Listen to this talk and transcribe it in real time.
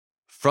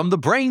From the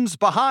brains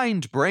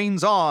behind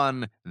Brains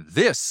On,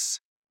 this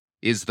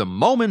is the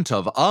Moment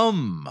of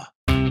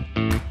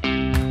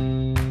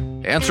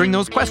Answering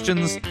those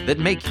questions that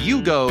make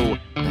you go,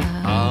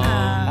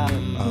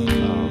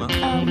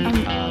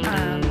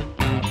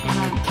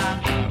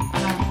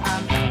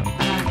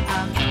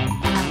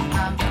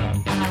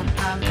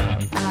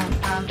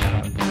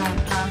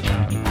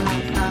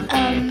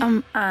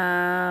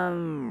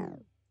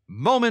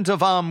 Moment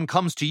of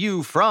comes to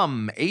you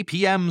from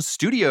APM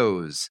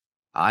Studios.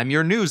 I'm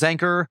your news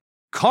anchor,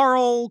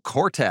 Carl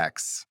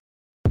Cortex.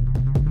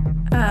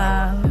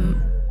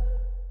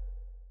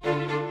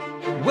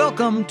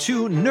 Welcome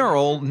to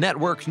Neural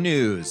Network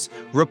News,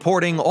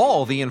 reporting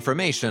all the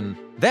information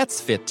that's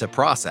fit to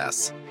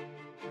process.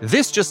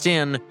 This just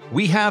in,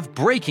 we have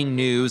breaking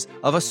news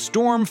of a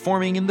storm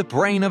forming in the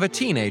brain of a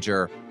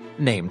teenager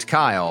named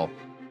Kyle.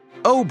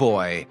 Oh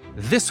boy,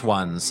 this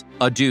one's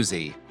a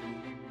doozy.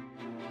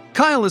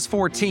 Kyle is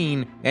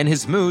 14, and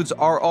his moods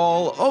are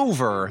all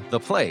over the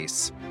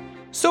place.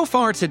 So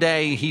far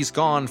today, he's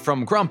gone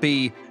from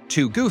grumpy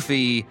to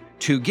goofy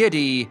to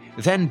giddy,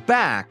 then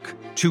back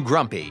to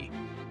grumpy.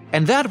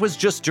 And that was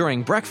just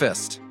during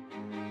breakfast.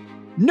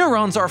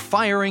 Neurons are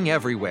firing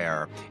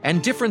everywhere,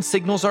 and different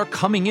signals are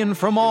coming in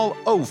from all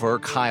over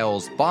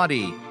Kyle's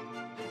body.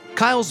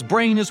 Kyle's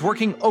brain is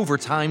working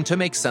overtime to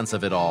make sense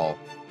of it all.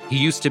 He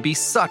used to be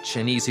such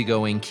an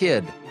easygoing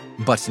kid,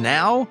 but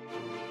now,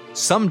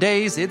 some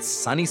days it's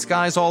sunny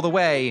skies all the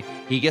way.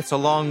 He gets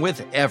along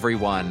with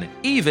everyone,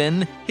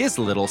 even his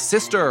little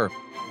sister.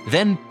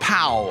 Then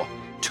pow,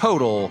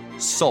 total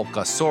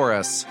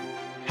sulkasaurus.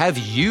 Have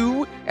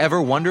you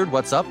ever wondered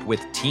what's up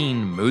with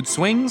teen mood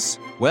swings?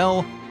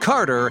 Well,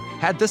 Carter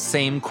had the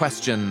same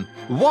question.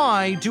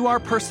 Why do our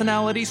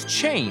personalities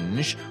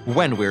change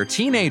when we're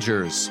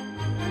teenagers?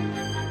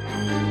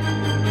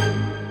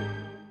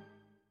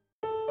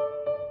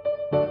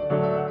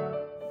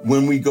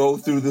 When we go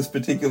through this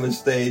particular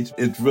stage,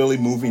 it's really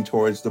moving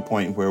towards the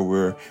point where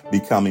we're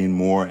becoming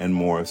more and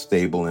more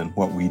stable in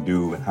what we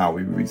do and how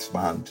we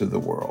respond to the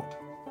world.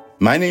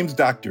 My name's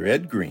Dr.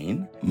 Ed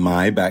Greene.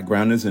 My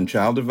background is in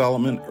child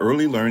development,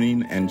 early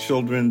learning, and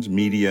children's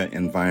media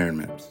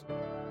environments.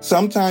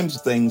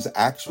 Sometimes things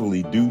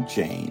actually do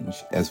change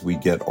as we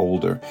get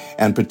older,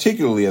 and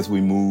particularly as we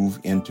move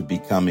into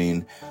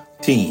becoming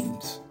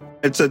teens.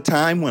 It's a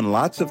time when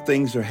lots of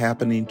things are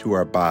happening to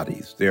our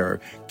bodies. There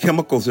are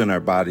chemicals in our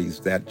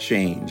bodies that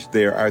change.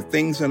 There are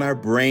things in our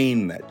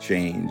brain that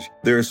change.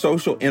 There are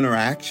social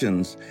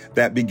interactions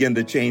that begin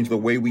to change the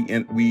way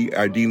we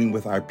are dealing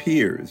with our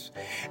peers.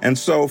 And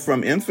so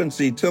from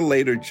infancy to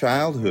later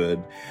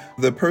childhood,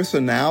 the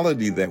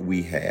personality that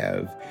we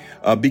have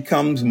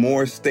becomes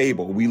more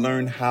stable. We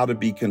learn how to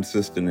be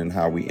consistent in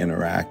how we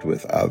interact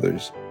with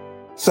others.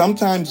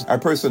 Sometimes our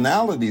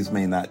personalities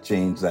may not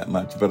change that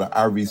much, but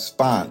our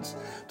response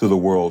to the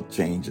world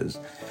changes.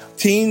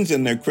 Teens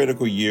in their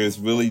critical years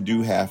really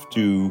do have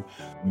to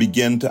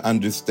begin to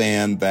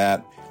understand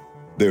that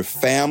their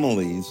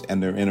families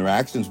and their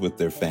interactions with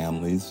their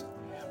families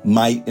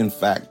might, in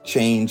fact,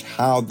 change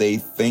how they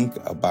think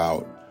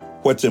about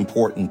what's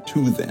important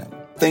to them.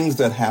 Things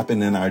that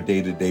happen in our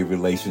day-to-day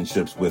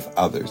relationships with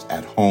others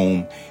at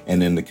home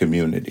and in the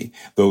community.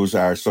 Those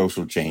are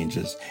social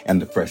changes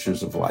and the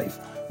pressures of life.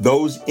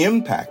 Those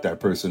impact our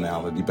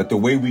personality, but the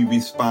way we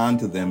respond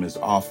to them is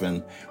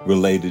often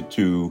related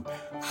to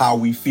how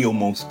we feel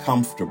most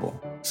comfortable.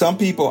 Some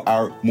people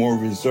are more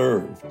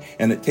reserved,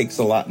 and it takes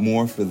a lot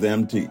more for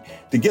them to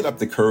get up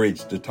the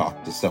courage to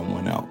talk to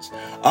someone else.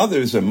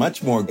 Others are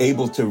much more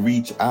able to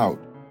reach out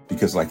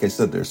because, like I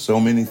said, there's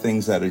so many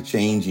things that are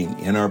changing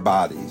in our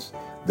bodies.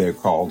 They're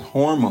called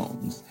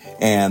hormones,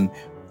 and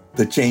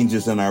the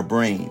changes in our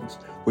brains,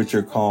 which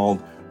are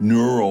called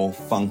neural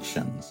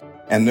functions.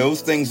 And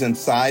those things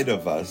inside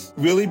of us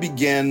really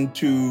begin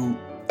to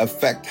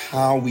affect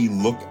how we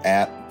look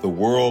at the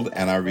world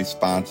and our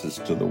responses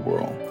to the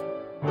world.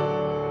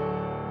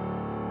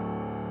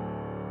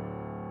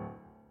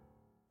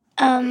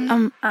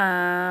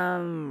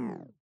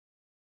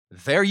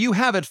 There you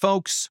have it,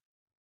 folks.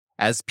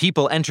 As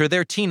people enter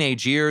their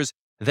teenage years,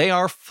 they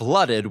are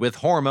flooded with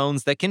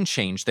hormones that can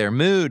change their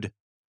mood.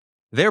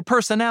 Their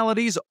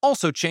personalities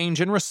also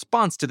change in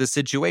response to the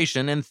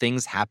situation and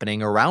things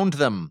happening around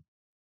them.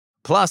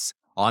 Plus,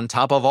 on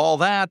top of all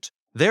that,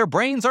 their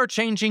brains are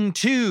changing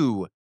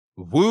too.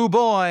 Woo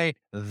boy,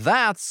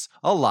 that's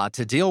a lot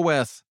to deal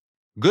with.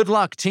 Good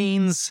luck,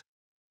 teens.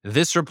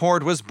 This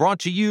report was brought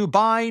to you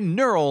by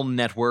Neural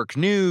Network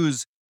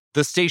News,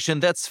 the station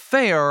that's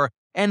fair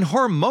and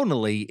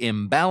hormonally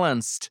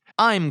imbalanced.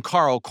 I'm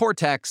Carl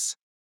Cortex.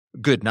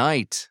 Good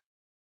night.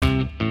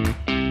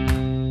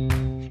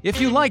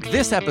 If you like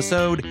this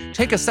episode,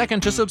 take a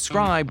second to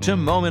subscribe to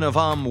Moment of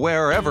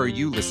wherever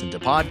you listen to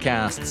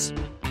podcasts.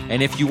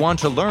 And if you want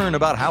to learn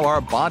about how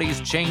our bodies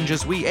change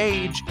as we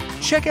age,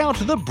 check out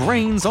the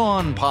Brains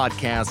On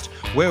podcast,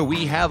 where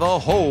we have a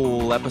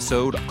whole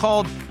episode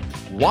called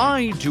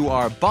Why Do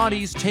Our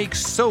Bodies Take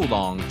So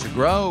Long to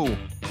Grow?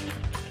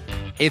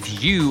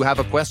 If you have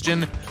a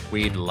question,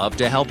 we'd love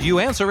to help you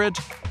answer it.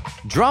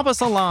 Drop us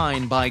a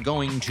line by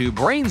going to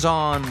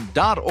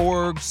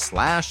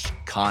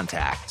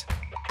brainson.org/contact.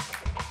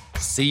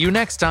 See you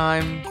next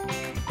time,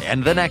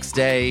 and the next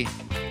day,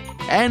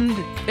 and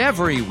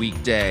every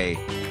weekday.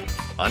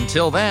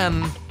 Until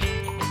then,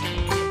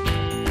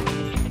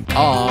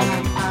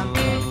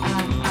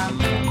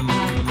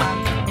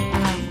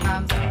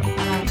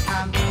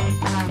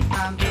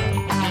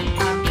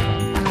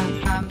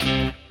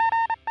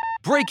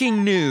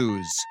 Breaking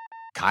news.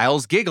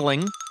 Kyle's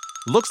giggling.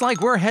 Looks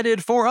like we're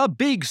headed for a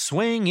big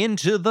swing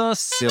into the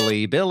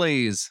Silly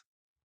Billies.